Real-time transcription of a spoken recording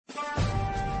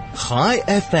High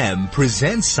FM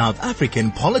presents South African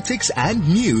politics and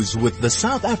news with the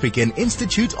South African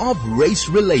Institute of Race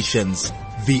Relations.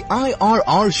 The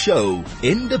IRR show,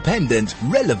 independent,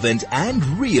 relevant and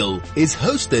real, is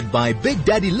hosted by Big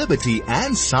Daddy Liberty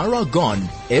and Sarah Gon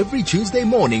every Tuesday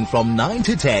morning from 9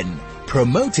 to 10,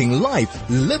 promoting life,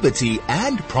 liberty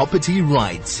and property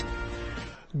rights.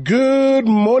 Good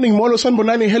morning, Molo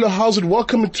Sanbonani. Hello, how's it?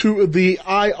 Welcome to the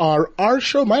IRR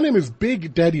show. My name is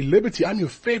Big Daddy Liberty. I'm your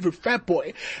favorite fat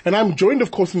boy. And I'm joined,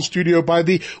 of course, in studio by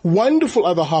the wonderful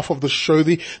other half of the show,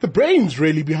 the brains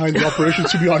really behind the operation,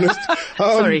 to be honest.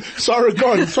 Sorry. Sarah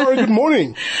Gon. Sarah, good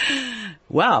morning.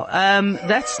 Wow,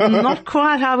 that's not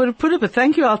quite how I would have put it, but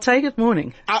thank you, I'll take it.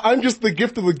 Morning. I'm just the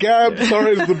gift of the gab. Sarah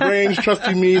is the brains.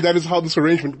 Trusting me, that is how this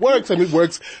arrangement works, and it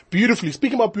works beautifully.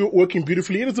 Speaking about working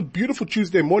beautifully, it is a beautiful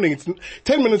Tuesday morning. It's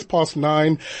 10 minutes past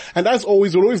 9, and as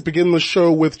always, we'll always begin the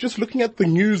show with just looking at the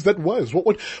news that was.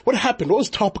 What happened? What was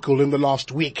topical in the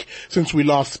last week since we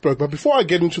last spoke? But before I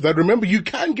get into that, remember you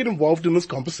can get involved in this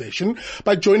conversation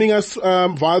by joining us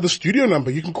via the studio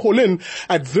number. You can call in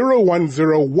at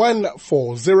 01014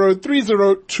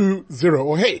 03020,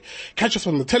 or hey, catch us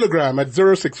on the Telegram at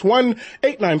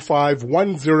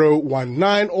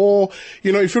 061-895-1019, or,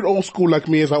 if you're old school like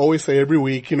me, as I always say every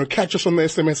week, catch us on the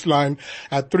SMS line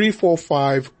at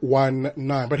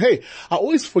 34519. But hey, I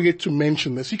always forget to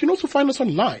mention this. You can also find us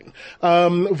online,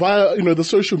 via, the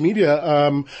social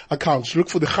media, accounts. Look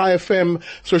for the High FM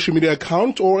social media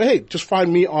account, or hey, just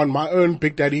find me on my own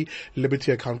Big Daddy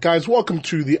Liberty account. Guys, welcome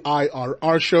to the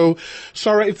IRR show.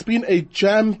 Sarah, it's been a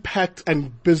jam-packed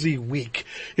and busy week.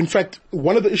 In fact,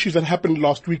 one of the issues that happened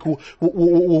last week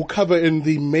we'll cover in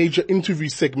the major interview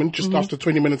segment just after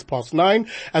 20 minutes past 9,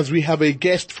 as we have a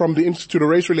guest from the Institute of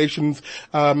Race Relations,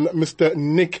 Mr.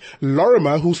 Nick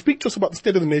Lorime, who'll speak to us about the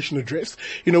State of the Nation address.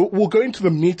 We'll go into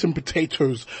the meat and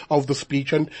potatoes of the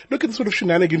speech and look at the sort of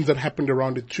shenanigans that happened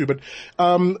around it too. But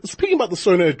speaking about the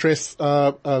SONA address,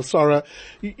 Sarah,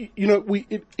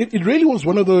 it really was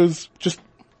one of those just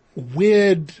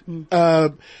weird,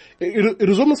 it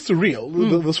was almost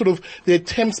surreal, the sort of the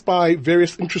attempts by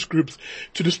various interest groups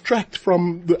to distract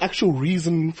from the actual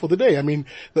reason for the day. I mean,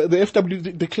 the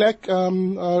FW de Klerk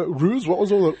ruse, what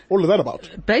was all of that about?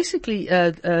 Basically,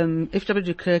 FW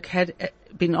de Klerk had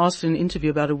been asked in an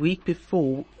interview about a week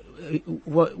before,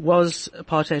 was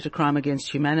apartheid a crime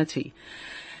against humanity?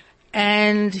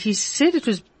 And he said it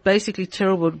was basically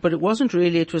terrible, but it wasn't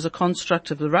really, it was a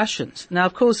construct of the Russians. Now,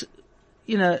 of course,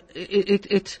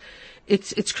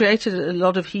 it's created a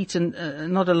lot of heat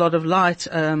and not a lot of light.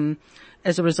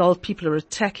 As a result, people are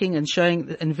attacking and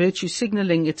showing and virtue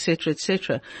signaling, etc.,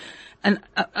 etc. And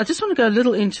I just want to go a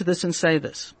little into this and say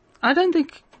this. I don't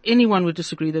think anyone would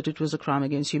disagree that it was a crime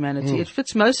against humanity. It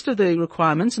fits most of the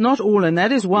requirements, not all, and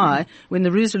that is why when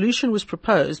the resolution was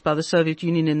proposed by the Soviet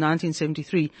Union in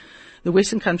 1973, the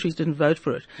Western countries didn't vote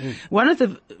for it. One of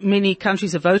the many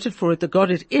countries that voted for it that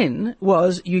got it in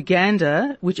was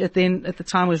Uganda, which at the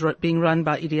time was being run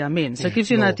by Idi Amin. So it gives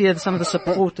you an idea of some of the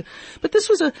support. But this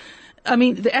was the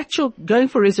actual going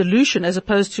for resolution, as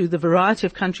opposed to the variety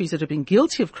of countries that have been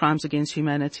guilty of crimes against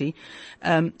humanity.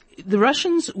 The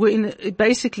Russians were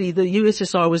basically the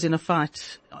USSR was in a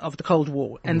fight of the Cold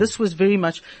War. And this was very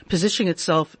much positioning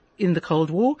itself in the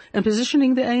Cold War and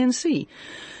positioning the ANC.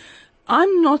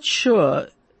 I'm not sure.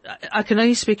 I can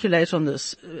only speculate on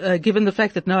this, given the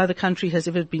fact that no other country has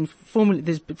ever been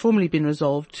formally been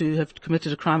resolved to have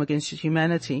committed a crime against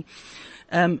humanity.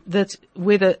 That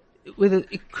whether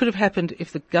it could have happened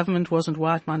if the government wasn't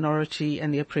white minority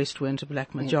and the oppressed weren't a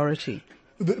black majority.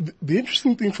 The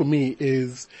interesting thing for me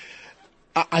is,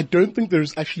 I don't think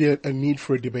there's actually a need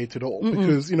for a debate at all,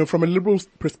 because, from a liberal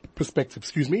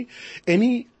perspective,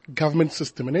 any government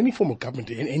system and any form of government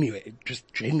in any way, just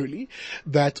generally,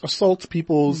 that assaults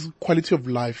people's quality of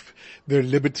life, their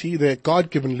liberty, their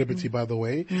God-given liberty, by the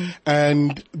way,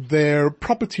 and their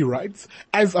property rights,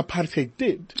 as apartheid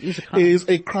did, is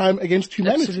a crime against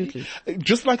humanity. Absolutely.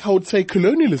 Just like I would say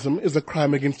colonialism is a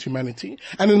crime against humanity,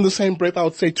 and in the same breath I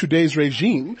would say today's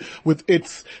regime, with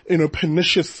its,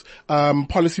 pernicious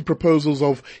policy proposals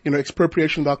of,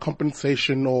 expropriation without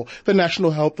compensation, or the national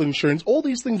health insurance, all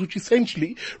these things which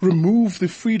essentially remove the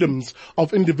freedoms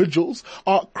of individuals,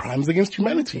 are crimes against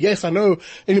humanity. Yes, I know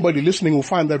anybody listening will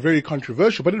find that very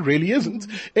controversial, but it really isn't.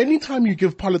 Anytime you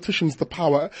give politicians the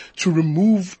power to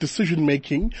remove decision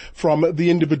making from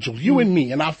the individual, you and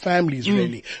me and our families,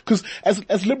 really, because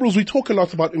as liberals we talk a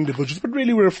lot about individuals, but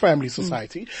really we're a family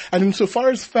society, and insofar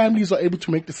as families are able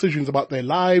to make decisions about their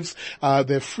lives,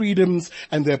 their freedoms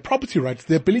and their property rights,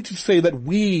 the ability to say that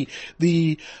we,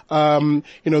 the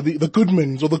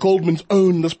Goodmans or the Goldmans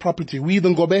own own this property. We, the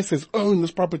Ngobeses, own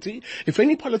this property. If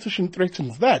any politician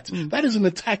threatens that, that is an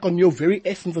attack on your very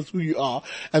essence as who you are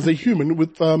as a human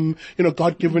with,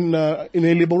 God-given,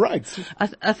 inalienable rights.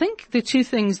 I think the two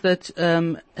things that,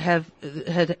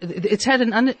 it's had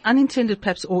an unintended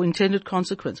perhaps or intended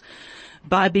consequence.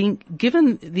 By being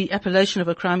given the appellation of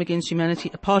a crime against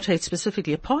humanity, apartheid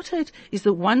specifically. Apartheid is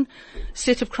the one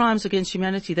set of crimes against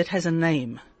humanity that has a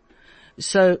name.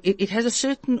 So it has a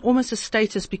certain, almost a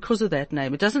status because of that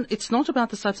name. It's not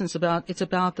about the substance it's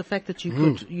about the fact that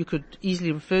you could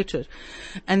easily refer to it.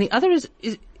 And the other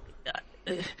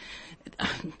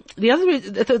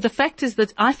the fact is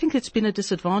that I think it's been a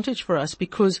disadvantage for us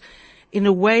because in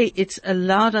a way, it's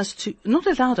it's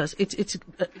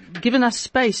given us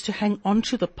space to hang on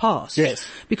to the past. Yes.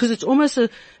 Because it's almost a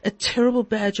terrible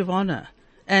badge of honor.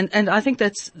 And I think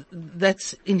that's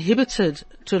inhibited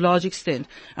to a large extent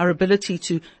our ability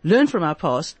to learn from our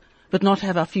past, but not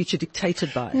have our future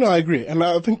dictated by it. No, I agree. And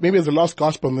I think maybe as a last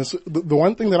gasp on this, the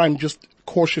one thing that I'm just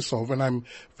cautious of and I'm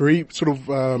very sort of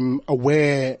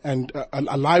aware and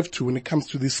alive to when it comes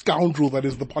to the scoundrel that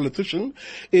is the politician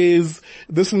is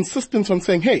this insistence on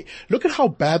saying, hey, look at how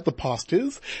bad the past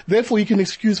is, therefore you can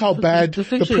excuse how bad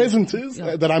the present is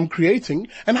that I'm creating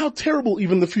and how terrible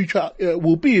even the future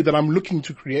will be that I'm looking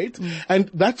to create. And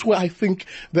that's where I think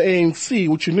the ANC,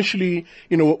 which initially,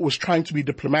 was trying to be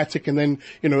diplomatic and then,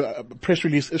 a press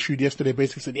release issued yesterday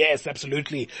basically said, yes,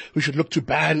 absolutely, we should look to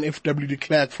ban FW de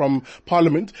Klerk from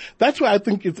Parliament. That's where I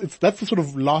think that's the sort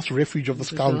of last refuge of the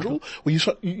scoundrel, where you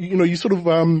look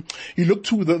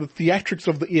to the theatrics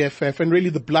of the EFF and really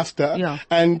the bluster,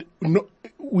 and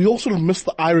we all sort of miss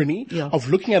the irony of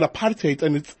looking at apartheid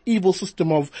and its evil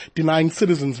system of denying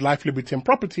citizens life, liberty and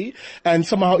property and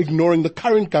somehow ignoring the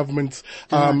current government's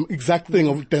exact thing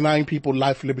of denying people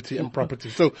life, liberty and property.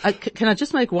 So can I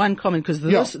just make one comment because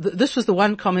this was the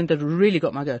one comment that really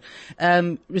got my go.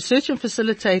 Research and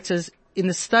facilitators in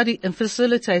the study and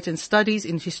facilitate in studies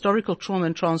in historical trauma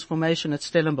and transformation at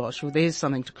Stellenbosch. Well, there's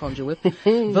something to conjure with.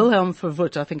 Wilhelm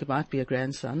Verwoerd, I think it might be a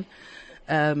grandson,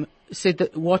 said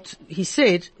that what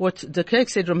de Klerk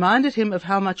said reminded him of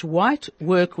how much white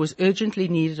work was urgently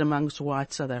needed amongst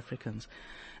white South Africans.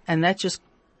 And that just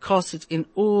casts it in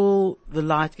all the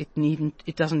light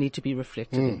it doesn't need to be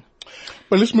reflected in.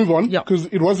 But let's move on because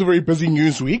it was a very busy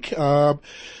news week.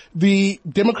 The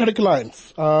Democratic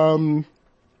Alliance,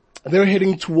 they're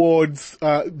heading towards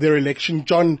their election.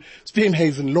 John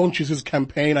Steenhuisen launches his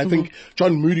campaign. I think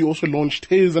John Moody also launched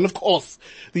his. And of course,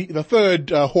 the third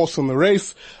horse in the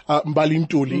race, Mbali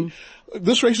Ntuli.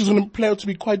 This race is going to play out to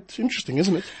be quite interesting,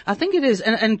 isn't it? I think it is.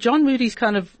 And John Moody's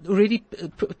kind of already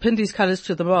pinned his colours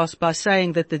to the mast by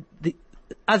saying that the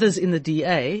others in the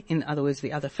DA, in other words,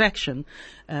 the other faction,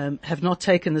 have not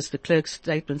taken this de Klerk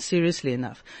statement seriously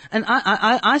enough. And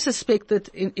I suspect that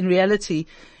in reality,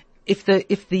 if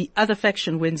the other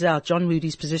faction wins out, John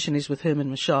Moody's position is with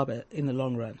Herman Mashaba in the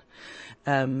long run.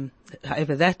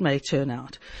 However that may turn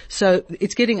out. So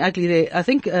it's getting ugly there. I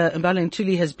think, Mbali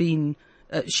Ntuli has been,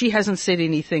 she hasn't said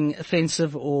anything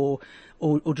offensive or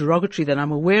derogatory that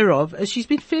I'm aware of. She's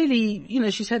been fairly,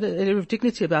 she's had an air of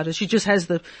dignity about her. She just has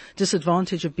the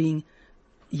disadvantage of being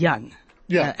young.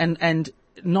 Yeah. And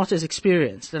not as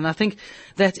experienced. And I think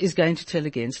that is going to tell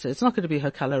against her. It's not going to be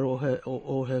her color or her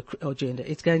gender.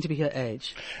 It's going to be her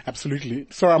age. Absolutely.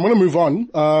 So I'm going to move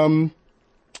on,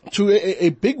 to a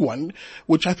big one,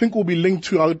 which I think will be linked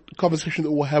to our conversation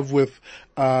that we'll have with,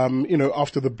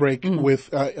 after the break with,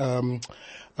 I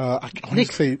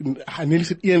nearly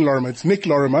said Ian Lorime. It's Nick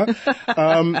Lorime.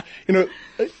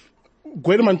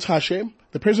 Gwede Mantashe,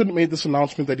 the president made this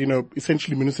announcement that,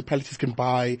 essentially municipalities can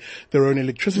buy their own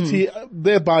electricity,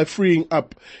 thereby freeing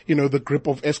up, the grip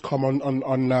of Eskom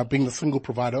on being the single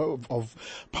provider of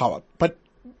power. But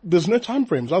there's no time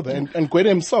frames, are there? And Gwede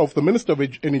himself, the Minister of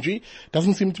Energy,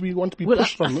 doesn't seem to want to be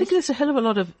pushed from this. I think there's a hell of a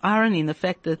lot of irony in the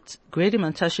fact that Gwede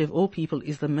Mantashe, of all people,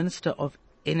 is the Minister of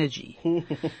Energy.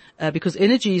 Because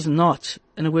energy is not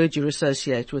a word you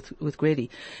associate with Gwede.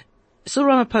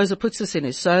 Cyril Ramaphosa puts this in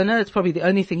his SONA. It's probably the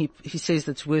only thing he says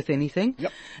that's worth anything.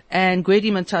 Yep. And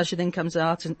Gwede Mantashe then comes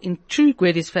out and in true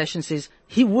Gwede's fashion says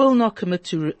he will not commit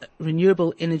to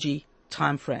renewable energy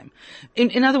time frame.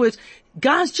 In other words,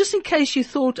 guys, just in case you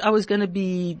thought I was going to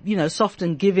be, soft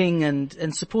and giving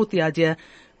and support the idea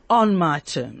on my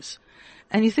terms.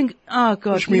 And you think, oh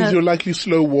God. Which means you'll likely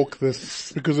slow walk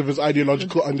this because of his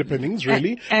ideological underpinnings,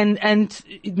 really. And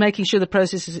making sure the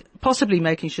process is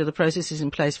in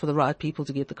place for the right people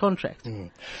to get the contract.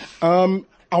 I want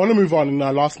to move on in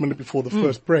our last minute before the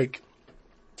first break.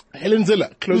 Helen Ziller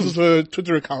closes her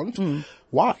Twitter account.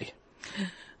 Why?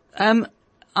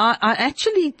 I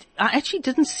actually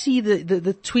didn't see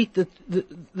the tweet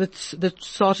that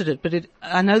started it, but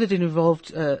I know that it involved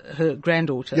her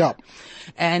granddaughter. Yeah.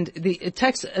 And the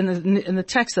text and the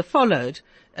text that followed,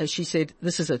 she said,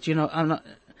 "This is it. I'm not."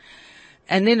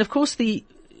 And then, of course,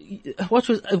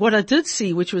 what I did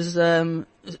see, which was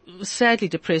sadly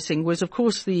depressing, was of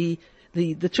course the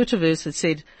Twitterverse that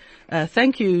said,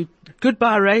 "Thank you,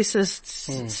 goodbye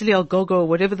racists, silly old gogo,"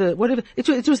 whatever.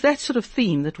 It was that sort of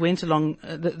theme that went along.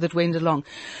 That went along.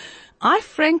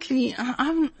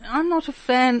 I'm not a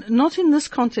fan, not in this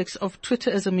context, of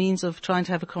Twitter as a means of trying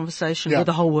to have a conversation with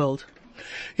the whole world.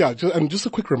 Yeah, and just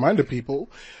a quick reminder, people.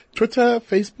 Twitter,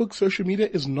 Facebook, social media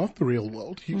is not the real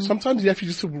world. Sometimes you actually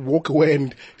just walk away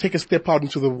and take a step out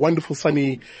into the wonderful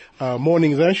sunny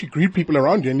mornings and actually greet people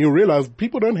around you, and you'll realize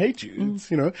people don't hate you.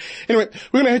 It's, Anyway, we're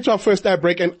going to head to our first ad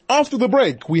break, and after the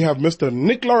break, we have Mr.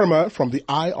 Nick Lorime from the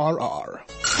IRR.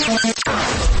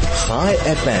 High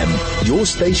FM, your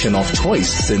station of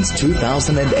choice since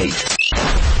 2008.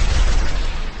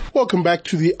 Welcome back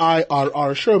to the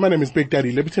IRR show. My name is Big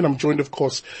Daddy Liberton. I'm joined, of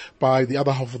course, by the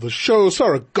other half of the show,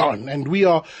 Sarah Gunn, and we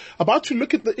are about to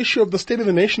look at the issue of the State of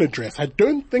the Nation address. I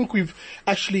don't think we've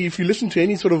actually, if you listen to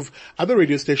any sort of other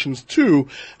radio stations too,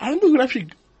 I don't think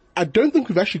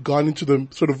we've actually gone into the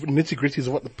sort of nitty-gritties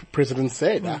of what the president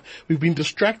said. We've been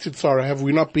distracted, Sarah, have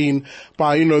we not been,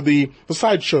 by, the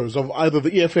sideshows of either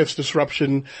the EFF's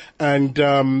disruption and,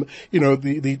 the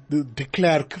de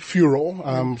Klerk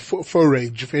furor, faux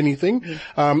rage, if anything.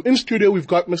 In studio, we've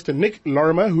got Mr. Nick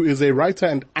Lorime, who is a writer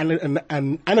and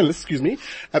an analyst,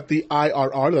 at the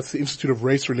IRR, that's the Institute of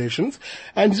Race Relations.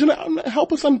 And he's going to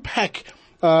help us unpack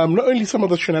not only some of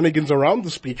the shenanigans around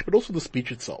the speech, but also the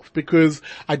speech itself, because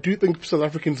I do think South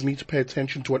Africans need to pay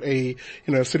attention to what a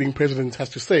sitting president has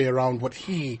to say around what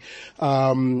he,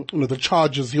 the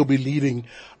charges he'll be leading,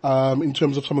 in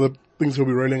terms of some of the things he'll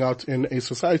be rolling out in a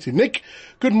society. Nick,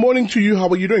 good morning to you. How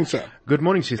are you doing, sir? Good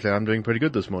morning, Cecily. I'm doing pretty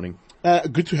good this morning.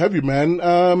 Good to have you, man.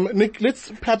 Nick,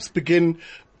 let's perhaps begin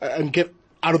and get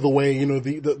out of the way,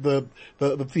 the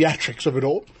theatrics of it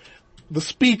all. The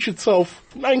speech itself,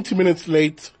 90 minutes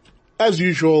late, as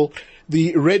usual.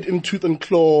 The red in tooth and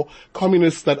claw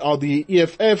communists that are the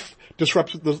EFF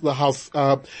disrupted the House.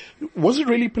 Was it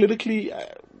really politically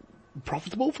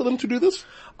profitable for them to do this?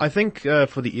 I think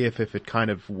for the EFF it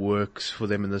kind of works for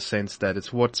them in the sense that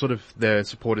it's what sort of their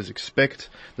supporters expect.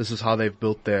 This is how they've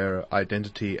built their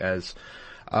identity as...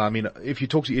 if you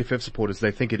talk to EFF supporters,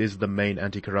 they think it is the main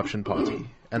anti-corruption party.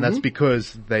 And that's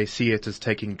because they see it as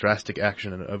taking drastic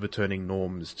action and overturning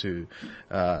norms to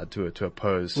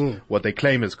oppose what they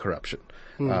claim is corruption.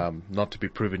 Not to be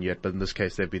proven yet, but in this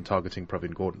case they've been targeting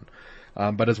Pravin Gordhan.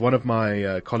 But as one of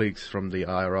my colleagues from the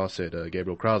IRR said,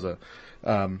 Gabriel Krauser,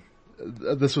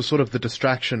 this was sort of the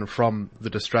distraction from the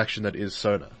distraction that is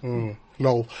SONA.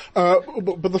 No.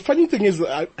 But the funny thing is,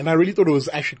 and I really thought it was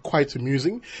actually quite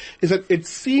amusing, is that it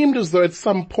seemed as though at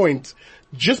some point,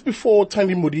 just before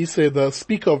Thandi Modise, the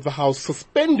Speaker of the House,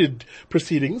 suspended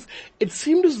proceedings, it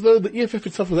seemed as though the EFF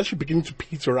itself was actually beginning to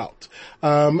peter out.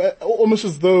 Almost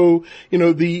as though,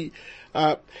 the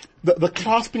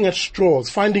clasping at straws,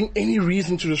 finding any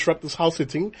reason to disrupt this House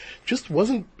sitting, just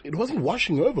wasn't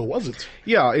washing over, was it?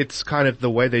 Yeah, it's kind of the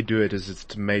way they do it is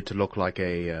it's made to look like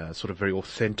a sort of very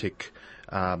authentic,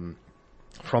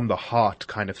 from the heart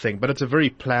kind of thing, but it's a very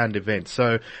planned event.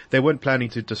 So they weren't planning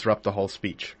to disrupt the whole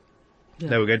speech. Yeah.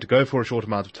 They were going to go for a short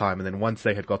amount of time, and then once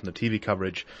they had gotten the TV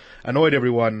coverage, annoyed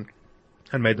everyone,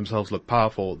 and made themselves look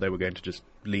powerful, they were going to just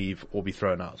leave or be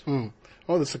thrown out.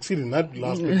 Oh, they succeeded in that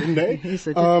last bit, didn't they? Yes,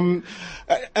 they did.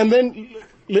 And then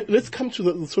let's come to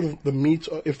the sort of the meat,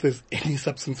 if there's any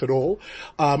substance at all,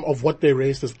 of what they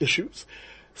raised as issues.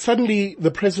 Suddenly,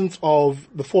 the presence of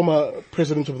the former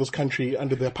president of this country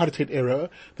under the apartheid era,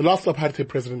 the last apartheid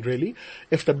president really,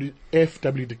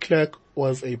 F.W. de Klerk,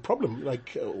 was a problem.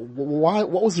 Like, why?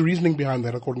 What was the reasoning behind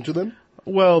that, according to them?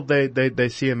 Well, they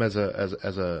see him as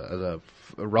a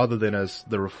rather than as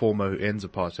the reformer who ends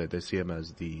apartheid, they see him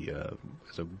as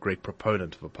as a great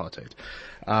proponent of apartheid.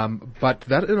 But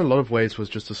that in a lot of ways was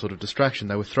just a sort of distraction.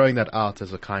 They were throwing that out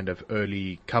as a kind of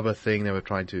early cover thing. They were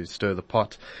trying to stir the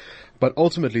pot. But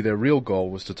ultimately their real goal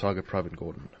was to target Pravin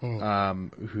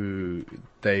Gordhan, who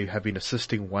they have been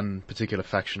assisting one particular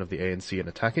faction of the ANC in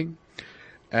attacking.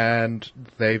 And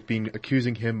they've been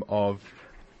accusing him of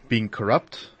being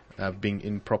corrupt, being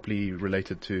improperly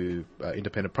related to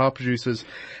independent power producers,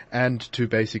 and to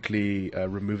basically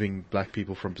removing black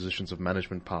people from positions of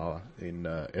management power in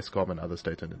Eskom and other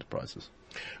state-owned enterprises.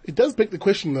 It does beg the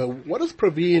question, though, what does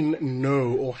Pravin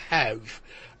know or have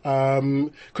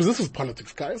Because this is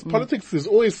politics, guys. Politics, there's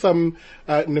always some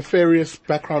nefarious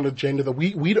background agenda that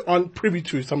we aren't privy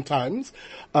to sometimes,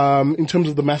 in terms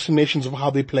of the machinations of how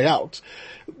they play out.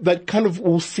 That kind of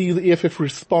will see the EFF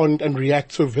respond and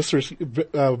react so vociferously,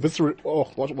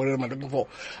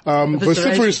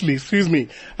 excuse me,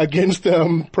 against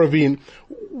Praveen.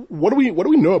 What do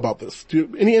we know about this?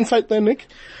 Any insight there, Nick?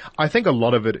 I think a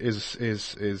lot of it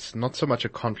is not so much a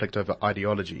conflict over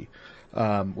ideology,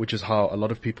 which is how a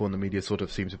lot of people in the media sort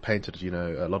of seem to paint it. You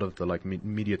know, a lot of the like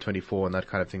Media 24 and that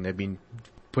kind of thing, they've been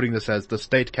putting this as the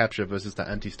state capture versus the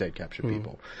anti-state capture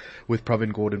people, with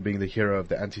Pravin Gordhan being the hero of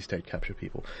the anti-state capture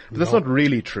people. But that's not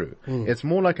really true. It's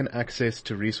more like an access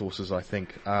to resources, I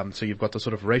think. So you've got the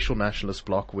sort of racial nationalist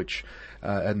bloc, which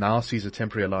now sees a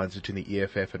temporary alliance between the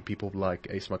EFF and people like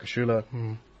Ace Makashula.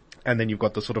 And then you've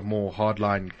got the sort of more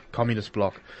hardline communist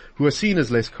bloc, who are seen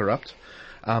as less corrupt,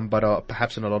 but are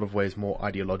perhaps in a lot of ways more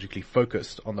ideologically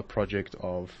focused on the project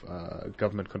of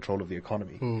government control of the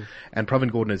economy. And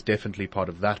Pravin Gordhan is definitely part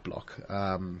of that bloc,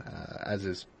 as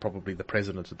is probably the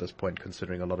president at this point,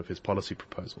 considering a lot of his policy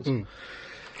proposals.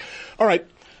 All right.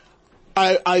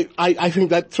 I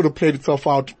think that sort of played itself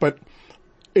out, but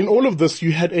in all of this,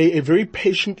 you had a very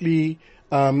patiently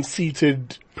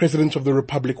seated President of the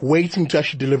Republic waiting to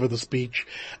actually deliver the speech.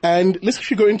 And let's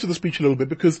actually go into the speech a little bit,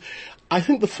 because I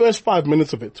think the first 5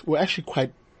 minutes of it were actually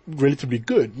quite relatively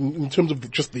good in terms of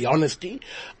just the honesty.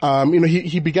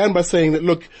 He began by saying that,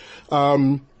 look,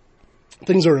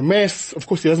 things are a mess. Of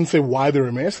course, he doesn't say why they're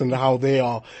a mess and how they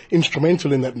are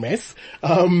instrumental in that mess.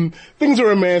 Things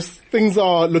are a mess. Things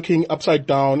are looking upside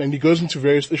down, and he goes into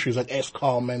various issues like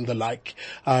ESCOM and the like,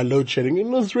 load shedding. It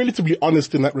was relatively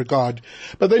honest in that regard.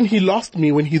 But then he lost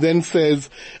me when he then says,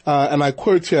 and I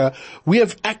quote here, "We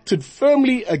have acted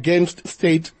firmly against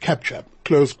state capture,"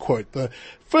 close quote. The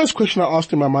first question I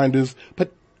asked in my mind is,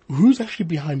 but who's actually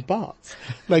behind bars?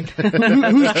 Like,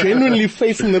 who's genuinely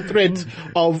facing the threat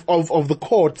of the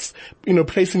courts,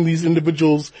 placing these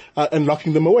individuals, and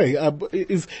locking them away?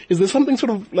 Is there something sort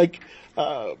of like,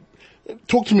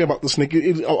 talk to me about this, Nick.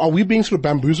 Are we being sort of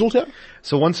bamboozled here?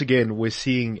 So once again, we're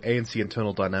seeing ANC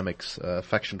internal dynamics,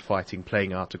 faction fighting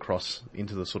playing out across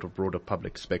into the sort of broader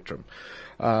public spectrum.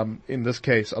 In this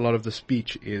case, a lot of the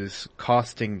speech is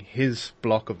casting his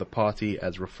bloc of the party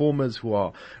as reformers who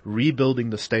are rebuilding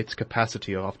the state's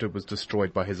capacity after it was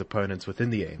destroyed by his opponents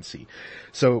within the ANC.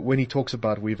 So when he talks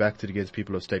about we've acted against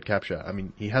people of state capture, I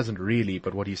mean, he hasn't really,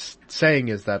 but what he's saying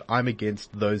is that I'm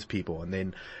against those people. And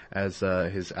then, as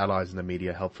his allies in the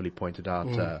media helpfully pointed out,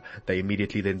 they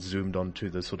immediately then zoomed onto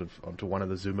one of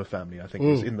the Zuma family, I think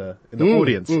was in the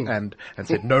audience, and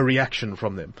said no reaction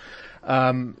from them.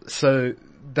 So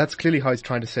that's clearly how he's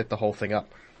trying to set the whole thing up.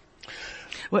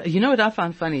 Well, you know what I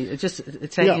found funny, just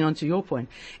tagging on to your point,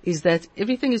 is that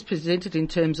everything is presented in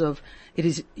terms of it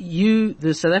is you,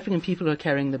 the South African people, who are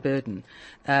carrying the burden.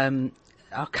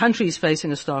 Our country is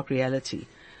facing a stark reality.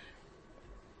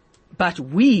 But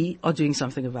we are doing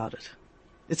something about it.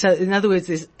 In other words,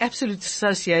 there's absolute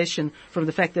dissociation from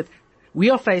the fact that we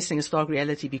are facing a stark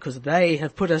reality because they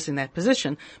have put us in that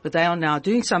position, but they are now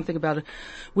doing something about it,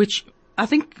 which I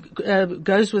think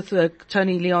goes with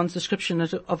Tony Leon's description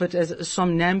of it as a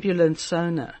somnambulant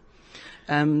SONA,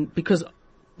 because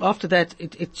after that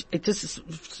it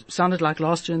just sounded like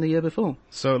last year and the year before.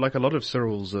 So, like a lot of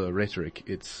Cyril's rhetoric,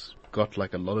 it's got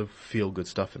like a lot of feel-good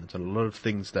stuff in it, and a lot of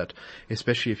things that,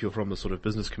 especially if you're from the sort of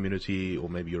business community or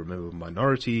maybe you're a member of a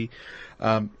minority,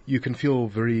 you can feel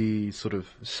very sort of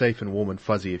safe and warm and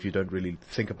fuzzy if you don't really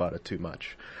think about it too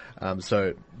much.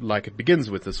 So like it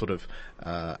begins with the sort of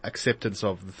acceptance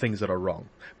of the things that are wrong.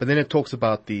 But then it talks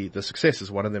about the successes.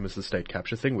 One of them is the state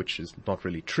capture thing, which is not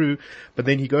really true. But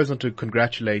then he goes on to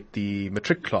congratulate the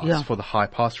matric class for the high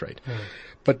pass rate.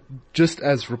 But just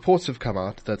as reports have come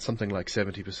out that something like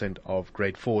 70% of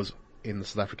grade 4s in the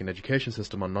South African education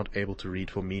system are not able to read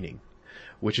for meaning,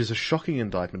 which is a shocking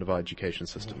indictment of our education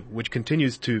system, which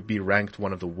continues to be ranked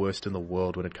one of the worst in the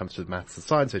world when it comes to maths and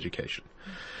science education.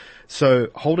 So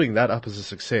holding that up as a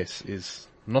success is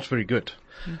not very good.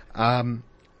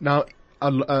 Now,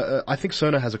 I think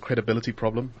SONA has a credibility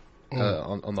problem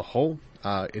on the whole.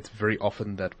 It's very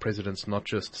often that presidents, not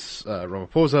just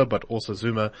Ramaphosa, but also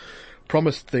Zuma,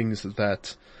 promised things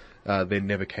that then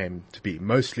never came to be.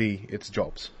 Mostly it's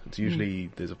jobs. It's usually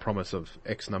there's a promise of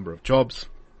X number of jobs,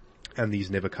 and these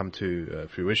never come to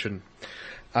fruition.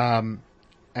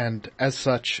 And as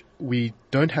such, we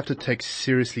don't have to take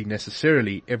seriously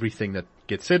necessarily everything that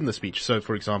gets said in the speech. So,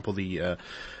 for example, the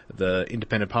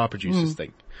independent power producers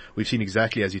thing. We've seen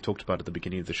exactly as you talked about at the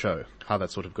beginning of the show, how that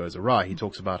sort of goes awry. He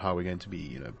talks about how we're going to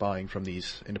be, buying from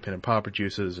these independent power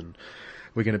producers and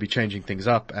we're going to be changing things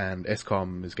up and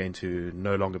Eskom is going to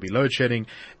no longer be load shedding.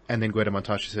 And then Gwede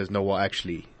Mantashe says, no, well,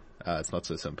 actually, it's not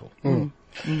so simple.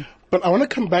 But I want to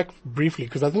come back briefly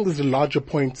because I think there's a larger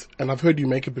point, and I've heard you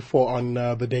make it before on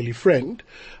the Daily Friend.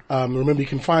 Remember, you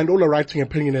can find all our writing,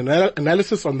 opinion, and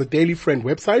analysis on the Daily Friend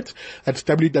website. That's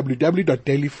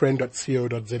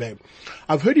www.dailyfriend.co.za.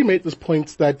 I've heard you make this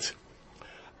point that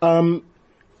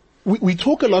we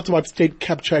talk a lot about state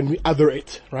capture and we other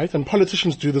it, right? And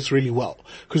politicians do this really well.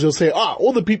 Because they'll say,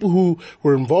 all the people who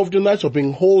were involved in that are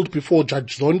being hauled before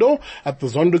Judge Zondo at the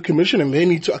Zondo Commission and they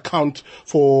need to account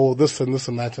for this and this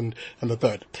and that and the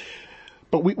third.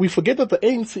 But we forget that the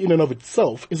ANC in and of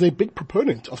itself is a big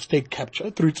proponent of state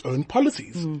capture through its own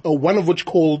policies. One of which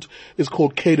is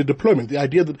called cadre deployment. The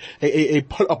idea that a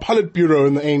Politburo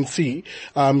in the ANC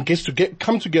gets to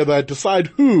come together, decide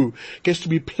who gets to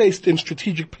be placed in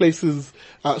strategic places,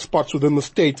 spots within the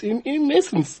state, in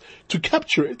essence, to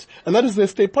capture it. And that is their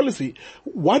state policy.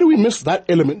 Why do we miss that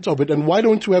element of it? And why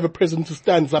don't you have a president who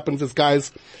stands up and says,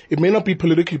 guys, it may not be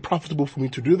politically profitable for me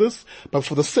to do this, but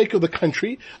for the sake of the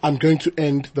country, I'm going to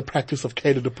end the practice of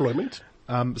cadre deployment?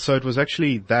 So it was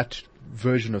actually that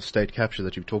version of state capture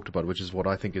that you've talked about, which is what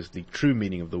I think is the true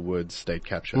meaning of the word state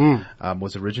capture,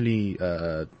 was originally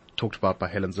talked about by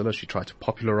Helen Zille. She tried to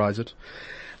popularize it.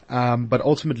 But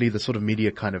ultimately the sort of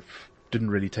media kind of didn't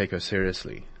really take her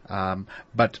seriously.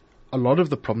 But a lot of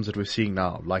the problems that we're seeing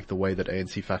now, like the way that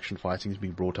ANC faction fighting is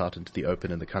being brought out into the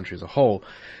open in the country as a whole,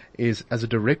 is as a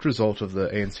direct result of the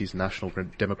ANC's National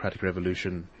Democratic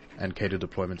Revolution and cadre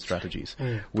deployment strategies,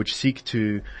 which seek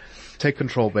to take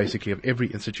control basically of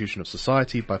every institution of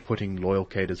society by putting loyal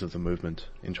cadres of the movement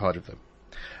in charge of them.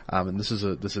 And this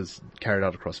is carried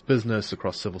out across business,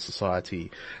 across civil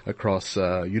society, across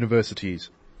universities.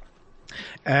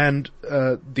 And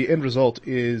the end result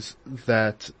is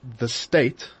that the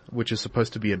state, which is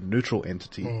supposed to be a neutral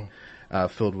entity,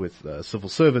 filled with civil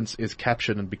servants, is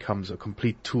captured and becomes a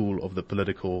complete tool of the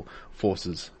political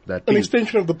forces that an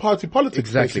extension of the party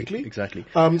politics, basically. Exactly.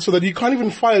 So that you can't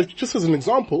even fire, just as an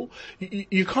example,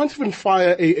 you can't even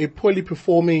fire a poorly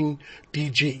performing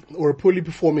DG or a poorly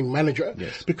performing manager,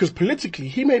 because politically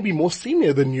he may be more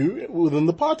senior than you within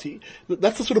the party.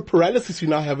 That's the sort of paralysis you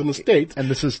now have in the state. And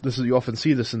this is you often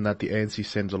see this in that the ANC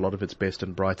sends a lot of its best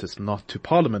and brightest not to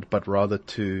Parliament, but rather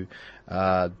to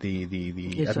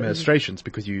the administrations,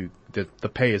 because the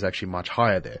pay is actually much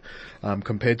higher there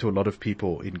compared to a lot of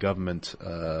people in government.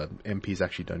 MPs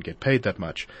actually don't get paid that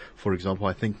much. For example,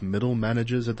 I think middle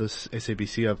managers at the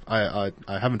SABC, I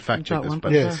haven't fact checked this,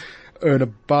 but earn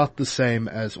about the same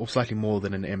as or slightly more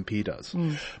than an MP does.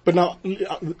 But now,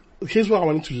 here's where I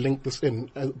wanted to link this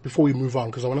in before we move on,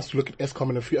 because I want us to look at Eskom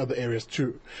and a few other areas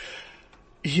too.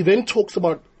 He then talks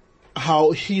about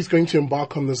how he's going to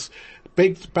embark on this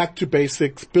back to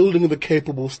basics, building the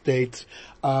capable state,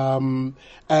 and,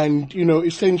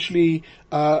 essentially,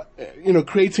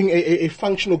 creating a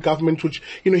functional government, which,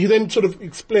 he then sort of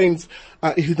explains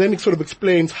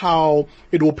how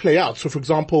it will play out. So, for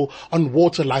example, on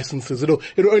water licenses, it'll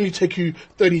only take you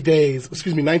 90 days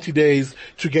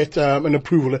to get, an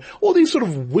approval. All these sort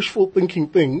of wishful thinking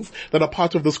things that are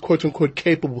part of this quote unquote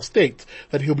capable state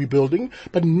that he'll be building.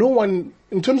 But no one,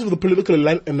 in terms of the political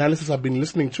analysis I've been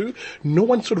listening to, no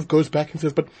one sort of goes back and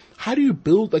says, but how do you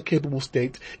build a capable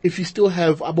state if you still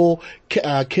have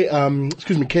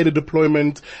cadre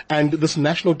deployment and this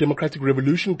National Democratic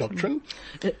Revolution doctrine?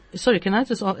 Sorry, can I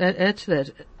just add to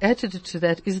that? Added to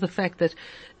that is the fact that,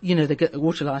 they get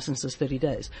water licenses 30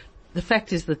 days. The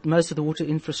fact is that most of the water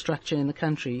infrastructure in the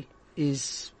country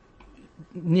is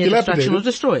near destruction or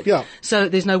destroyed. Yeah. So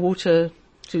there's no water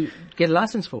to get a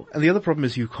license for. And the other problem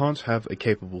is you can't have a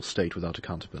capable state without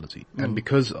accountability. And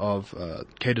because of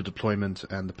cadre deployment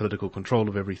and the political control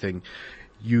of everything,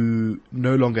 you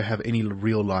no longer have any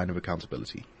real line of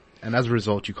accountability. And as a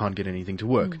result, you can't get anything to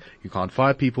work. You can't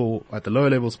fire people at the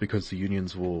lower levels because the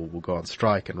unions will go on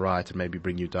strike and riot and maybe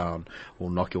bring you down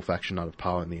or knock your faction out of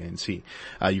power in the ANC.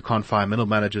 You can't fire middle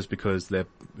managers because they're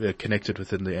connected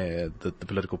within the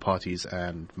political parties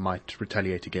and might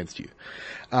retaliate against you.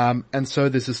 And so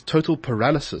there's this total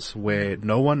paralysis where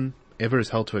no one ever is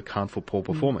held to account for poor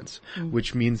performance,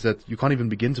 which means that you can't even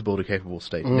begin to build a capable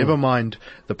state. Never mind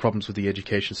the problems with the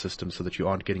education system so that you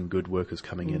aren't getting good workers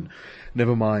coming in.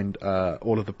 Never mind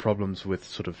all of the problems with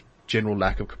sort of general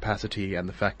lack of capacity and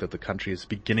the fact that the country is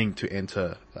beginning to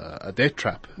enter a debt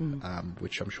trap,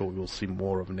 which I'm sure we'll see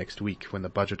more of next week when the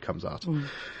budget comes out.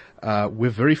 we're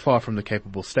very far from the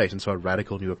capable state, and so a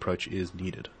radical new approach is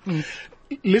needed.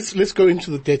 Let's go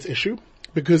into the debt issue,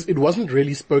 because it wasn't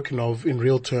really spoken of in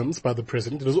real terms by the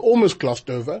president. It was almost glossed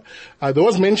over. There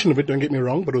was mention of it, don't get me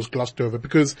wrong, but it was glossed over,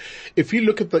 because if you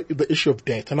look at the issue of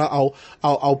debt, and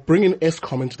I'll bring in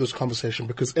Eskom into this conversation,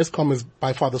 because Eskom is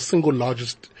by far the single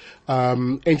largest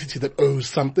entity that owes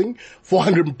something,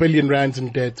 400 billion rands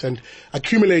in debt, and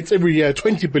accumulates every year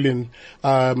 20 billion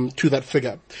to that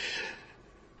figure.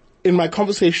 In my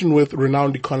conversation with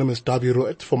renowned economist Davi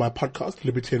Roet for my podcast,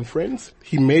 Liberty and Friends,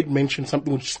 he made mention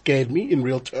something which scared me in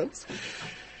real terms.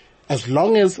 As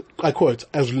long as, I quote,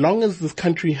 as long as this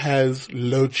country has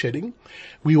load shedding,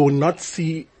 we will not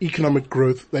see economic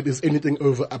growth that is anything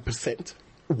over 1%.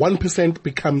 1%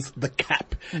 becomes the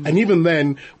cap. Mm-hmm. And even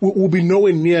then, we'll be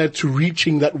nowhere near to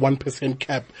reaching that 1%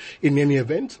 cap in any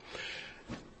event.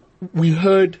 We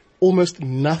heard almost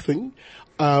nothing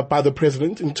by the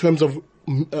president in terms of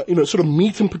sort of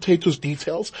meat and potatoes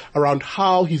details around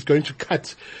how he's going to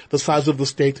cut the size of the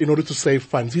state in order to save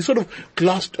funds. He sort of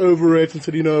glossed over it and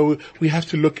said, we have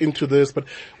to look into this. But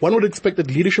one would expect that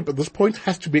leadership at this point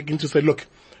has to begin to say, look,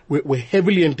 we're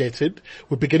heavily indebted.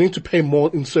 We're beginning to pay more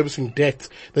in servicing debt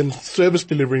than service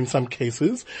delivery in some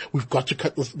cases. We've got to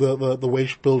cut the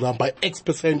wage bill down by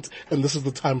X%, and this is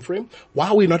the time frame. Why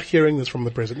are we not hearing this from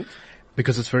the president?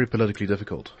 Because it's very politically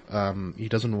difficult. He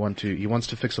wants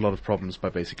to fix a lot of problems by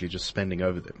basically just spending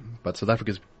over them. But South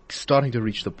Africa is starting to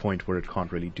reach the point where it can't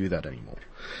really do that anymore.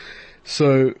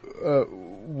 So,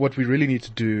 what we really need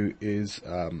to do is,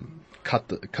 cut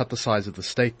the size of the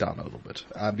state down a little bit.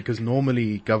 Because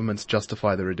normally governments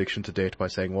justify their addiction to debt by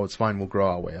saying, well, it's fine, we'll grow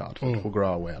our way out of it. We'll grow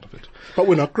our way out of it. But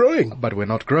we're not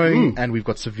growing. And we've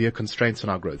got severe constraints on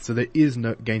our growth. So there is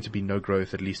going to be no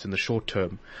growth, at least in the short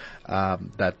term,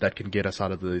 that can get us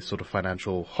out of the sort of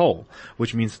financial hole,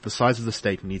 which means that the size of the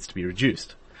state needs to be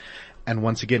reduced. And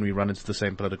once again, we run into the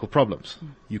same political problems.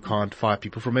 You can't fire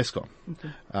people from Eskom.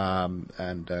 Okay.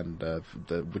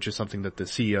 Which is something that the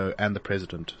CEO and the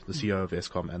president, the CEO of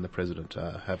Eskom and the president,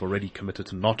 have already committed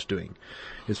to not doing,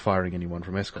 is firing anyone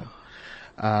from Eskom.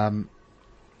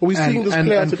 Are we seeing this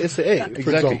play out at SAA,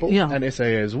 for example? Yeah. And SAA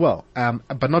as well.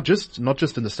 But not just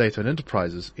in the state-owned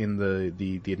enterprises, in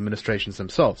the administrations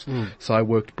themselves. So I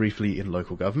worked briefly in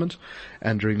local government,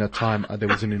 and during that time, there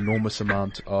was an enormous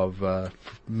amount of,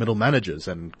 middle managers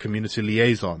and community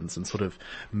liaisons and sort of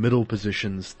middle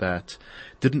positions that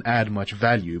didn't add much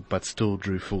value, but still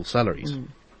drew full salaries.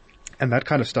 And that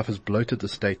kind of stuff has bloated the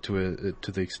state to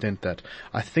the extent that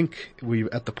I think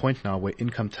we're at the point now where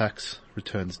income tax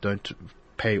returns don't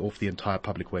pay off the entire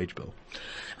public wage bill.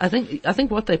 I think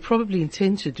what they probably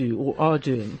intend to do or are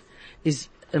doing is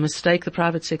a mistake the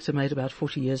private sector made about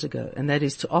 40 years ago, and that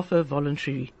is to offer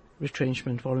voluntary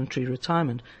retrenchment, voluntary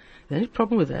retirement. The only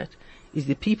problem with that is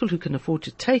the people who can afford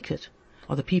to take it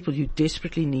are the people who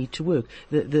desperately need to work.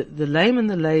 The lame and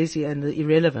the lazy and the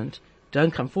irrelevant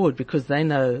don't come forward because they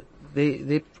know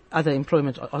their other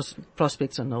employment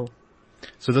prospects are null.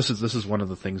 So this is one of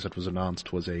the things that was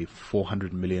announced, was a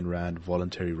 400 million rand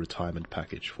voluntary retirement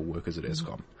package for workers at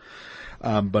Eskom.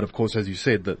 But of course, as you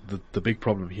said, the big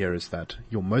problem here is that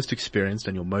your most experienced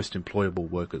and your most employable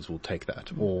workers will take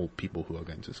that, all people who are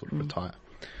going to sort of retire.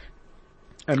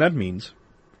 And that means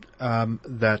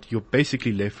that you're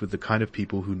basically left with the kind of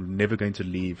people who are never going to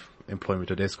leave employment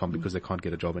at Eskom because they can't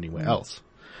get a job anywhere else.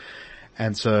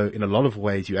 And so in a lot of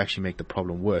ways, you actually make the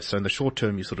problem worse. So in the short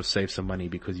term, you sort of save some money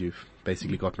because you've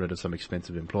basically gotten rid of some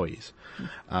expensive employees.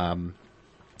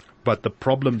 But the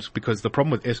problem with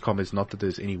Eskom is not that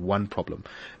there's any one problem.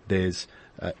 There's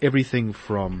everything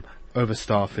from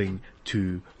overstaffing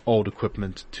to old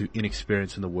equipment to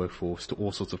inexperience in the workforce to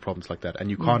all sorts of problems like that. And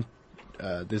you can't,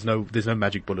 there's no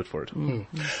magic bullet for it.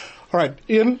 All right,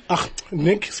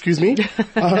 Nick, excuse me.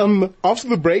 After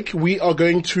the break, we are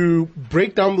going to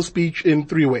break down the speech in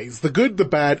 3 ways: the good, the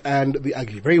bad, and the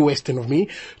ugly. Very Western of me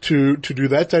to do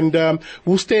that. And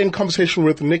we'll stay in conversation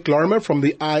with Nick Lorime from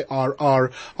the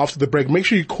IRR after the break. Make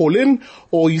sure you call in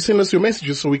or you send us your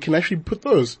messages so we can actually put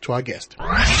those to our guest.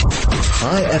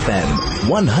 IFM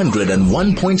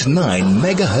 101.9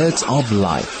 megahertz of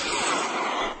life.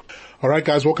 All right,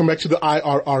 guys, welcome back to the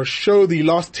IRR show. The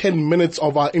last 10 minutes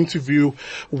of our interview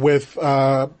with,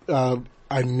 I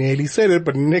nearly said it,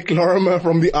 but Nick Lorime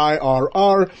from the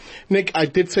IRR. Nick, I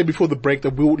did say before the break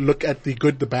that we would look at the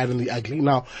good, the bad, and the ugly.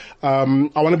 Now, I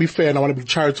want to be fair and I want to be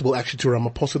charitable actually to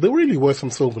Ramaphosa. There really were some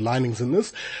silver linings in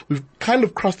this. We've kind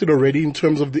of crossed it already in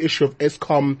terms of the issue of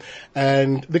Eskom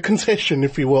and the concession,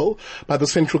 if you will, by the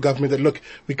central government that, look,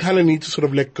 we kind of need to sort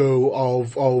of let go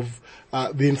of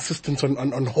the insistence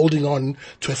on holding on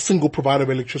to a single provider of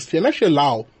electricity and actually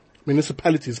allow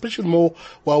municipalities, especially the more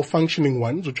well-functioning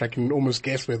ones, which I can almost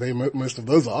guess where most of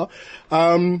those are,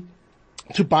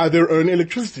 to buy their own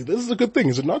electricity. This is a good thing,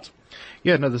 is it not?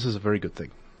 Yeah, no, this is a very good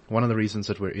thing. One of the reasons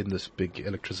that we're in this big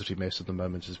electricity mess at the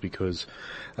moment is because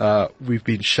we've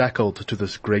been shackled to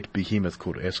this great behemoth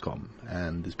called Eskom,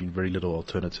 and there's been very little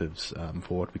alternatives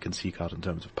for what we can seek out in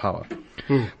terms of power.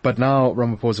 But now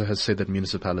Ramaphosa has said that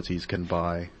municipalities can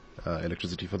buy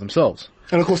electricity for themselves.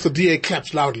 And of course the DA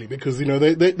claps loudly because, you know,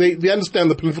 they understand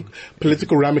the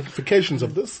political ramifications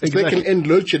of this. Exactly. They can end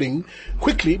load shedding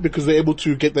quickly because they're able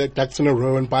to get their ducks in a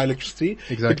row and buy electricity.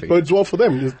 Exactly. It bodes well for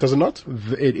them, does it not?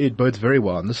 It bodes very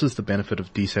well. And this is the benefit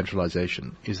of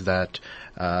decentralization, is that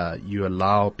you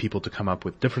allow people to come up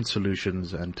with different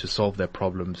solutions and to solve their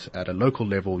problems at a local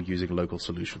level using local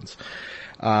solutions.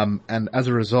 And as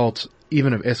a result,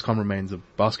 even if Eskom remains a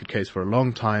basket case for a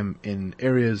long time in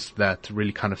areas that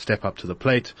really kind of step up to the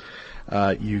plate,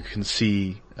 you can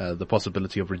see the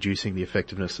possibility of reducing the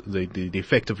effectiveness, the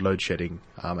effect of load shedding,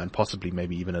 and possibly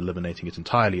maybe even eliminating it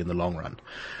entirely in the long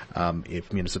run,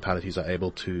 if municipalities are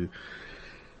able to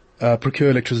procure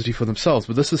electricity for themselves.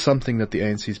 But this is something that the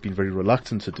ANC has been very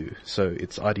reluctant to do. So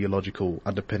its ideological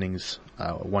underpinnings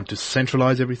want to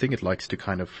centralize everything. It likes to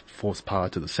kind of force power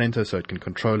to the center so it can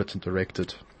control it and direct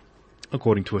it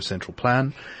according to a central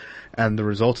plan. And the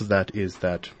result of that is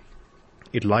that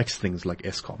it likes things like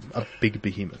Eskom, a big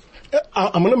behemoth.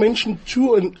 I'm going to mention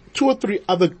two or three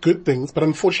other good things, but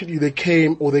unfortunately they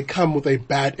come with a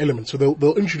bad element. So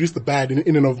they'll introduce the bad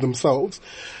in and of themselves.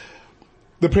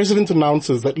 The president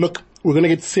announces that, look, we're going to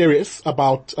get serious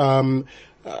about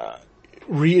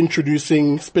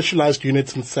reintroducing specialized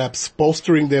units in SAPS,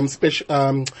 bolstering them,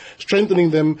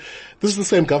 strengthening them. This is the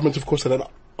same government, of course, that had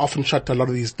often shut a lot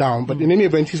of these down. But in any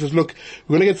event, he says, look,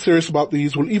 we're going to get serious about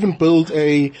these. We'll even build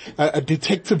a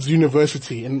detectives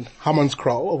university in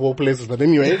Hammanskraal, of all places. But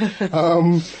anyway,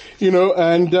 you know,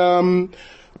 and,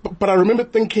 but I remember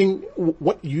thinking,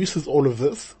 what use is all of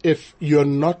this if you're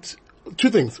not,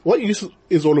 two things. What use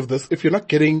is all of this if you're not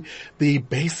getting the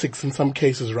basics in some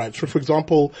cases right? So, for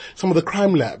example, some of the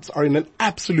crime labs are in an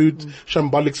absolute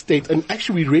shambolic state, and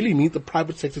actually we really need the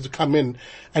private sector to come in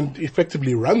and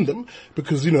effectively run them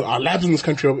because, you know, our labs in this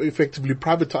country are effectively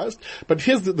privatized. But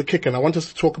here's the kicker, and I want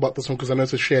us to talk about this one because I know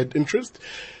it's a shared interest.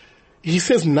 He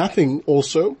says nothing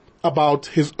also about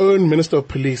his own Minister of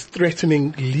Police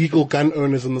threatening legal gun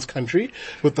owners in this country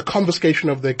with the confiscation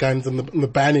of their guns and the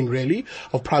banning, really,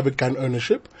 of private gun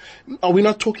ownership. Are we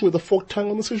not talking with a forked tongue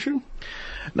on this issue?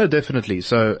 No, definitely.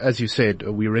 So, as you said,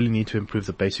 we really need to improve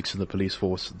the basics in the police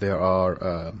force. There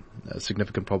are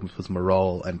significant problems with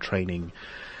morale and training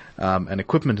and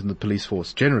equipment in the police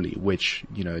force generally, which,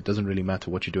 you know, it doesn't really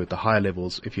matter what you do at the higher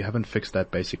levels. If you haven't fixed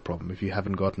that basic problem, if you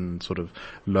haven't gotten sort of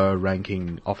lower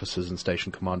ranking officers and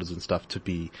station commanders and stuff to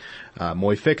be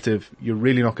more effective, you're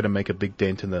really not going to make a big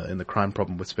dent in the crime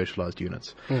problem with specialized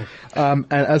units.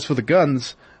 And as for the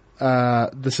guns,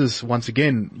 this is once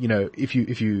again, you know, if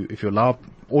you allow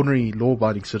ordinary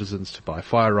law-abiding citizens to buy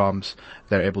firearms,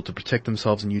 they're able to protect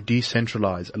themselves, and you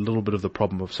decentralize a little bit of the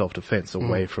problem of self-defense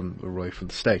away from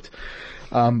the state.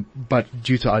 But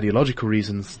due to ideological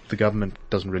reasons, the government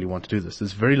doesn't really want to do this.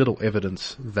 There's very little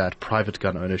evidence that private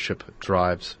gun ownership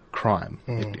drives crime.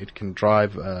 It can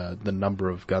drive the number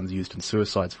of guns used in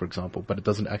suicides, for example, but it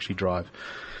doesn't actually drive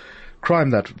crime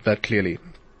that clearly.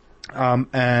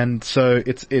 And so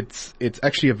it's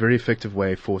actually a very effective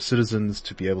way for citizens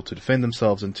to be able to defend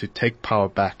themselves and to take power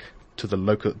back to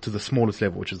the smallest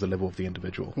level, which is the level of the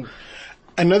individual.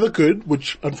 Another good,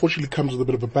 which unfortunately comes with a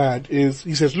bit of a bad, is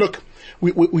he says, look,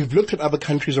 we've looked at other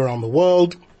countries around the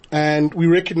world, and we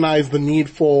recognize the need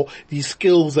for these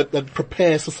skills that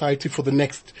prepare society for the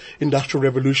next industrial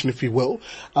revolution, if you will.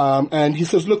 And he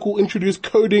says, look, we'll introduce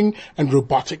coding and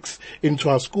robotics into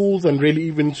our schools and really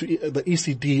even to the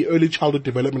ECD, early childhood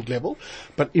development level.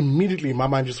 But immediately my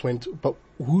mind just went, but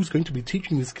who's going to be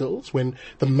teaching these skills when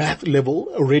the math level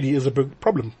already is a big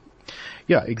problem?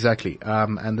 Yeah, exactly.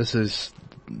 And this is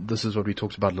what we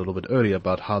talked about a little bit earlier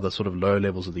about how the sort of lower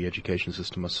levels of the education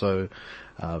system are so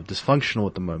dysfunctional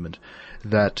at the moment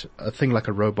that a thing like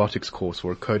a robotics course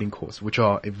or a coding course, which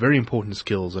are very important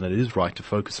skills and it is right to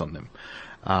focus on them,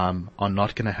 are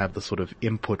not going to have the sort of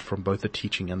input from both the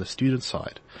teaching and the student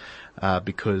side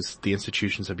because the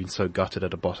institutions have been so gutted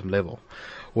at a bottom level.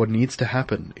 What needs to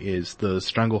happen is the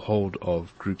stranglehold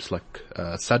of groups like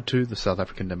SADTU, the South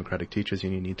African Democratic Teachers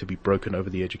Union, need to be broken over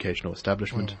the educational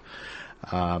establishment.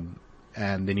 And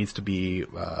there needs to be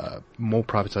more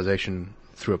privatization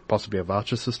through possibly a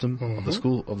voucher system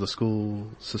of the school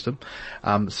system,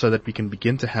 so that we can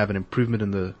begin to have an improvement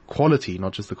in the quality,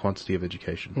 not just the quantity of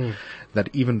education, that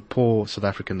even poor South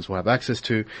Africans will have access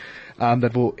to,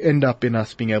 that will end up in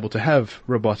us being able to have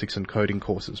robotics and coding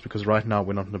courses, because right now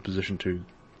we're not in a position to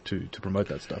promote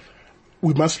that stuff.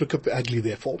 We must look at the ugly,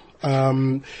 therefore.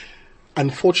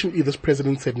 Unfortunately, this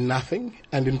president said nothing,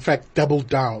 and in fact doubled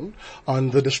down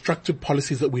on the destructive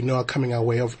policies that we know are coming our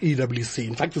way of EWC.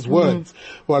 In fact, his words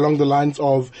were along the lines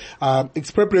of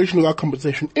expropriation without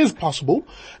compensation is possible,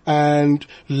 and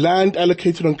land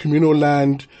allocated on communal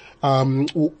land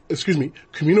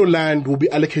communal land will be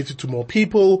allocated to more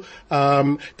people.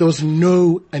 There was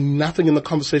nothing in the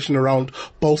conversation around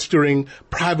bolstering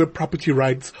private property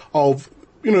rights of,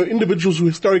 individuals who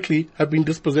historically have been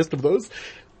dispossessed of those.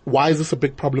 Why is this a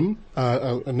big problem,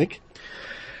 Nick?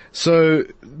 So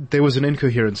there was an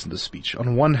incoherence in the speech.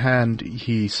 On one hand,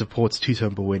 he supports Tito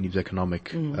Mbowene's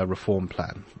economic reform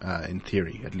plan, in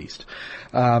theory at least,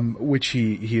 which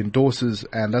he endorses,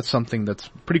 and that's something that's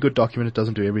a pretty good document. It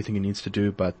doesn't do everything it needs to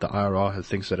do, but the IRR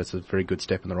thinks that it's a very good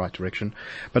step in the right direction.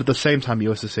 But at the same time, he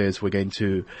also says we're going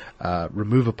to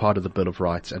remove a part of the Bill of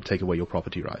Rights and take away your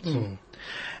property rights.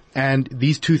 And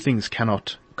these two things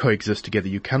cannot coexist together.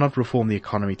 You cannot reform the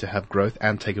economy to have growth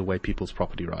and take away people's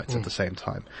property rights at the same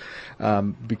time,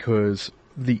 because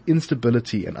the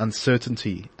instability and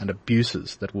uncertainty and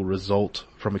abuses that will result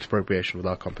from expropriation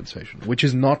without compensation, which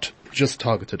is not just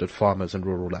targeted at farmers and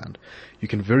rural land. You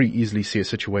can very easily see a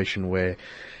situation where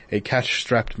a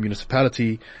cash-strapped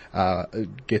municipality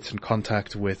gets in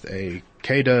contact with a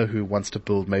cadre who wants to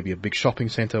build maybe a big shopping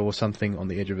center or something on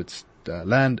the edge of its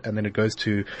land, and then it goes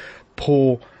to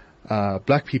poor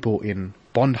black people in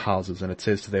bond houses, and it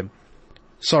says to them,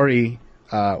 sorry,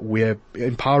 we're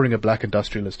empowering a black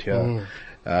industrialist here.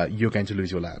 You're going to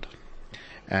lose your land.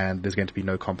 And there's going to be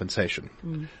no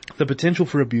compensation. The potential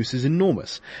for abuse is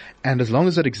enormous. And as long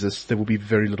as that exists, there will be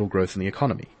very little growth in the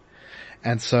economy.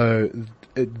 And so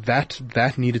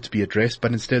that needed to be addressed,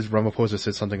 but instead Ramaphosa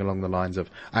said something along the lines of,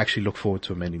 I actually look forward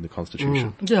to amending the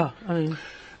constitution. Yeah, I mean...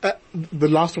 the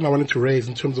last one I wanted to raise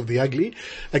in terms of the ugly,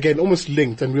 again, almost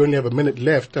linked, and we only have a minute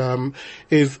left,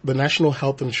 is the national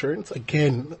health insurance.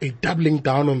 Again, a doubling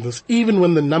down on this, even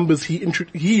when the numbers he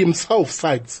himself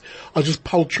cites are just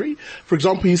paltry. For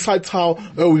example, he cites how,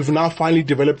 we've now finally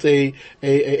developed an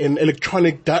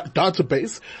electronic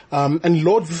database, and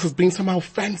Lord, this has been somehow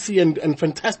fancy and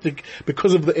fantastic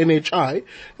because of the NHI.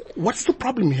 What's the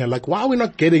problem here? Like, why are we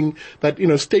not getting that,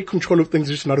 state control of things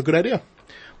is just not a good idea?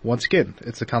 Once again,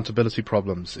 it's accountability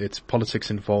problems. It's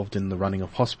politics involved in the running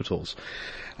of hospitals.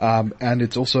 And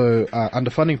it's also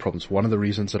underfunding problems. One of the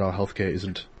reasons that our healthcare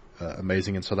isn't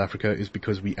amazing in South Africa is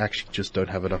because we actually just don't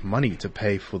have enough money to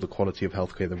pay for the quality of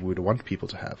healthcare that we would want people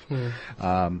to have.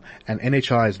 And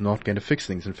NHI is not going to fix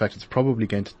things. In fact, it's probably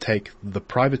going to take the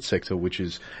private sector, which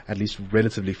is at least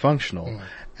relatively functional,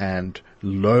 and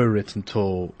lower it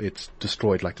until it's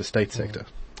destroyed like the state sector.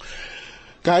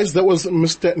 Guys, that was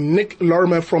Mr. Nick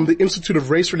Lorime from the Institute of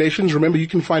Race Relations. Remember, you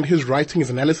can find his writing, his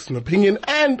analysis and opinion,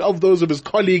 and of those of his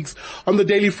colleagues on the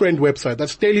Daily Friend website.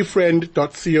 That's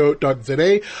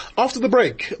dailyfriend.co.za. After the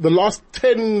break, the last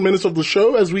 10 minutes of the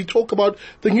show as we talk about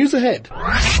the news ahead.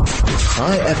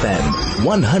 High FM,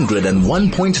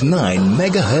 101.9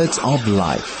 megahertz of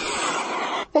life.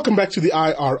 Welcome back to the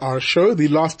IRR show, the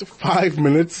last 5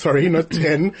 minutes, sorry, not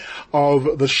 10,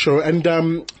 of the show. And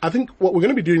I think what we're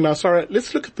going to be doing now, Sarah,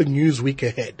 let's look at the news week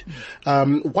ahead.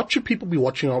 What should people be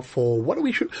watching out for?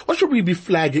 What should we be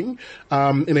flagging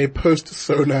in a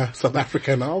post-SONA South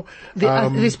Africa now?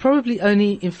 There's probably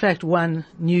only, in fact, one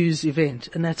news event,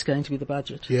 and that's going to be the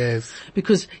budget. Yes.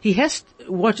 Because he has,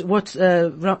 what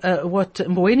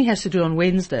Mboweni has to do on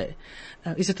Wednesday.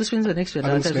 Is it this Wednesday or next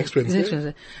Wednesday? I think it's next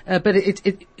Wednesday. But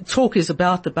talk is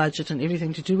about the budget and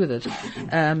everything to do with it.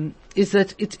 Is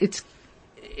that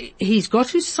he's got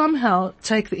to somehow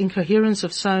take the incoherence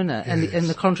of SONA and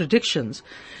the contradictions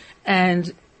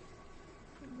and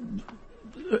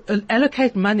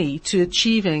allocate money to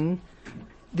achieving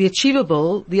the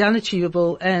achievable, the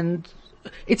unachievable, and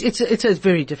it's a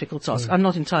very difficult task. I'm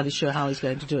not entirely sure how he's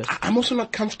going to do it. I'm also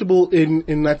not comfortable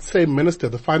in that same minister,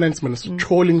 the finance minister,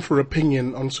 trawling for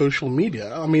opinion on social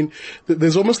media. I mean,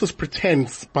 there's almost this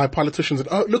pretense by politicians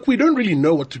that, look, we don't really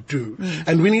know what to do.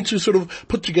 And we need to sort of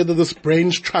put together this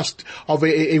brains trust of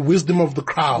a wisdom of the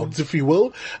crowds, if you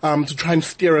will, to try and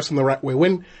steer us in the right way.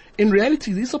 When in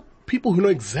reality, these are people who know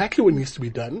exactly what needs to be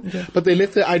done, but they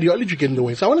let their ideology get in the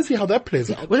way. So I want to see how that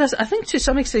plays out. Well, I think to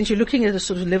some extent you're looking at a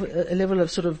sort of a level of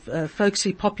sort of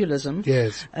folksy populism,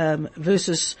 yes,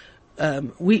 versus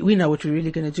we know what we're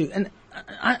really going to do. And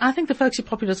I think the folksy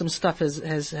populism stuff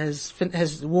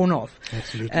has worn off.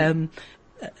 Absolutely.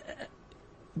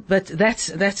 But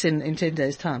that's in 10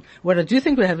 days' time. What I do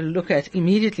think we have a look at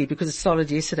immediately, because it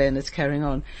started yesterday and it's carrying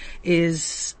on,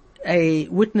 is a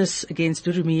witness against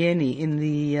Lorime in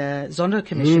the SONA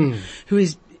Commission, who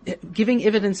is giving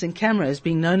evidence in cameras,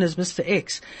 being known as Mr.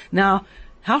 X. Now,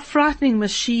 how frightening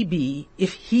must she be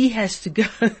if he has to go,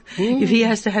 if he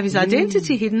has to have his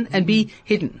identity hidden and be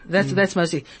hidden? That's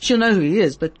mostly, she'll know who he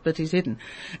is, but he's hidden.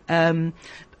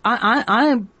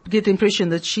 I get the impression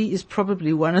that she is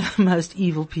probably one of the most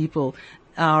evil people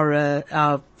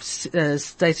our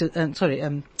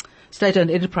state-owned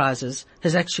enterprises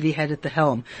has actually had at the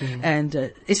helm.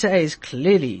 And SA is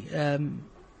clearly,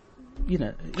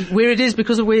 where it is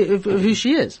because of who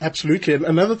she is. Absolutely. And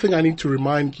another thing I need to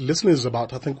remind listeners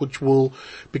about, I think, which will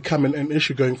become an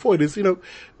issue going forward is,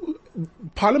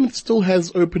 Parliament still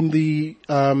has opened the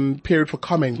period for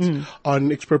comment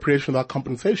on expropriation without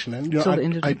compensation. And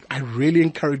I really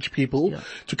encourage people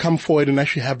to come forward and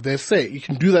actually have their say. You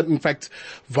can do that, in fact,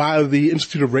 via the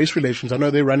Institute of Race Relations. I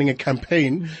know they're running a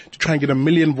campaign to try and get 1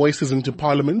 million voices into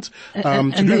Parliament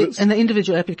to do this. And the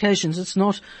individual applications, it's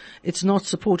not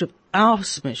support of our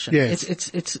submission. Yes.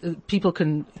 It's people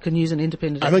can use an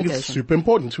independent application. I think it's super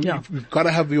important. We've got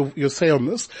to have your say on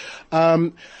this.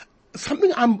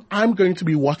 Something I'm going to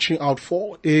be watching out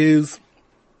for is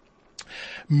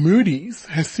Moody's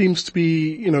seems to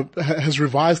be, has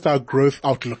revised our growth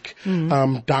outlook,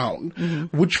 down,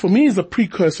 which for me is a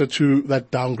precursor to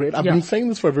that downgrade. I've been saying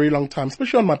this for a very long time,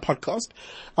 especially on my podcast.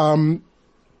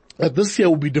 That this year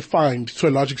will be defined to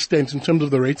a large extent in terms of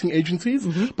the rating agencies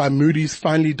by Moody's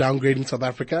finally downgrading South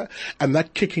Africa, and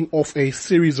that kicking off a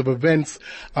series of events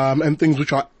and things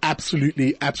which are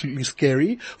absolutely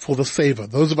scary for the saver,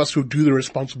 those of us who do the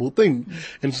responsible thing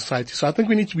in society. So I think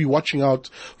we need to be watching out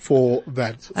for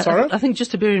that. Sarah? I think just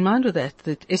to bear in mind with that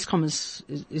Eskom is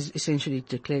essentially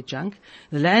declared junk.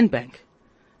 The Land Bank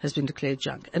has been declared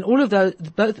junk. And all of those,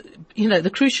 both,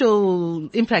 the crucial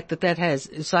impact that has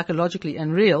is psychologically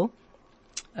and real,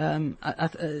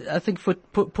 I think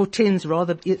portends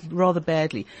rather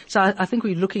badly. So I think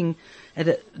we're looking at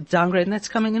a downgrade, and that's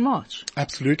coming in March.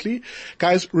 Absolutely.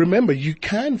 Guys, remember, you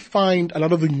can find a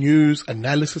lot of the news,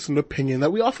 analysis, and opinion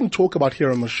that we often talk about here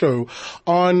on the show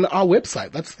on our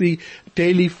website. That's the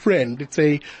Daily Friend. It's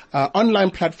a online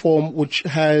platform which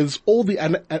has all the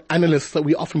analysts that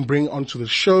we often bring onto the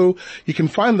show. You can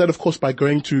find that, of course, by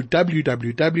going to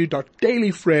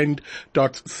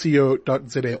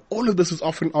www.dailyfriend.co.za. All of this is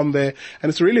often on there, and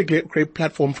it's a really great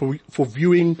platform for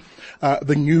viewing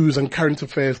the news and current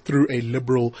affairs through a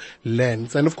liberal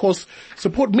lens. And of course,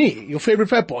 support me, your favorite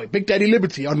fat boy, Big Daddy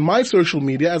Liberty, on my social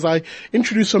media as I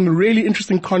introduce some really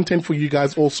interesting content for you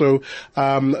guys also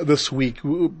this week.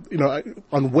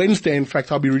 On Wednesday, in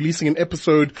fact, I'll be releasing an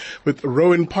episode with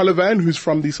Rowan Polivan, who's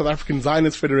from the South African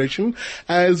Zionist Federation,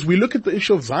 as we look at the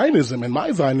issue of Zionism, and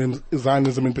my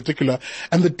Zionism in particular,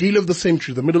 and the deal of the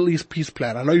century, the Middle East peace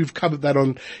plan. I know you've covered that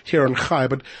here on Chai,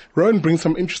 but Rowan brings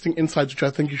some interesting insights which I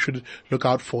think you should look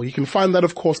out for. You can find that,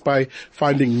 of course, by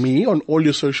finding me on all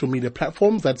your social media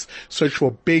platforms. That's search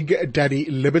for Big Daddy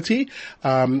Liberty.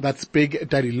 That's Big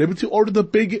Daddy Liberty, or the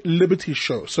Big Liberty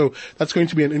Show. So that's going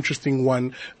to be an interesting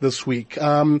one this week.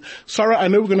 Sarah, I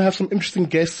know we're going to have some interesting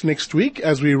guests next week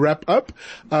as we wrap up.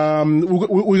 We're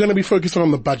going to be focusing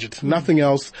on the budget, nothing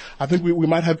else. I think we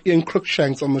might have Ian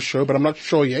Crookshanks on the show, but I'm not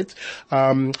sure yet.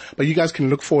 But you guys can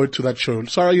look forward to that show.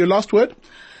 Sarah, your last word?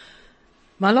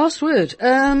 My last word.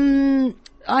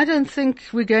 I don't think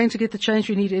we're going to get the change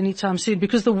we need anytime soon,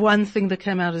 because the one thing that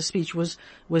came out of the speech was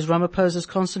Ramaphosa's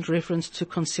constant reference to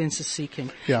consensus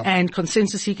seeking. Yeah. And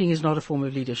consensus seeking is not a form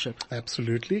of leadership.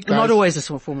 Absolutely. Guys, not always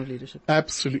a form of leadership.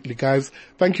 Absolutely, guys.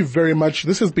 Thank you very much.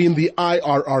 This has been the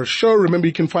IRR show. Remember,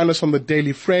 you can find us on the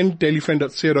Daily Friend,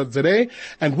 dailyfriend.co.za,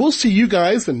 and we'll see you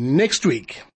guys next week.